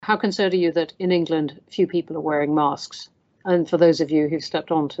how concerned are you that in England few people are wearing masks? And for those of you who've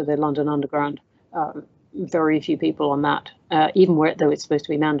stepped onto the London Underground, very few people on that, even though it's supposed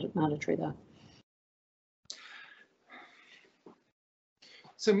to be mandatory there.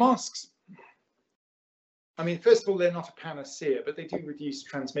 So masks, I mean, first of all, they're not a panacea, but they do reduce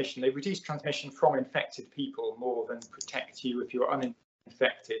transmission. They reduce transmission from infected people more than protect you if you're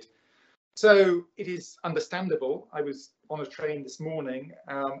uninfected. So it is understandable. I was on a train this morning.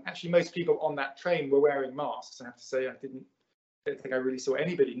 Actually, most people on that train were wearing masks. I have to say, I don't think I really saw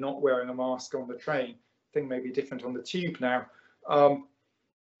anybody not wearing a mask on the train. Thing may be different on the tube now.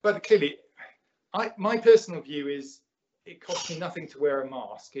 But clearly, my personal view is it costs me nothing to wear a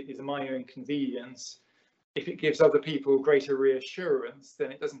mask. It is a minor inconvenience. If it gives other people greater reassurance,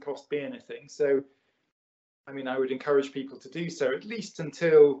 then it doesn't cost me anything. So, I mean, I would encourage people to do so, at least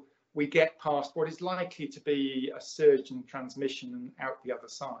until we get past what is likely to be a surge in transmission and out the other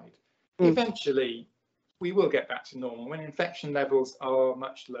side. Eventually, we will get back to normal. When infection levels are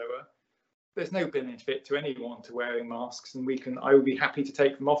much lower, there's no benefit to anyone to wearing masks, and I would be happy to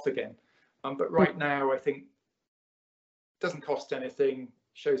take them off again. But right now, I think it doesn't cost anything,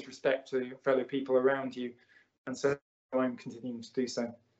 shows respect to fellow people around you, and so I'm continuing to do so.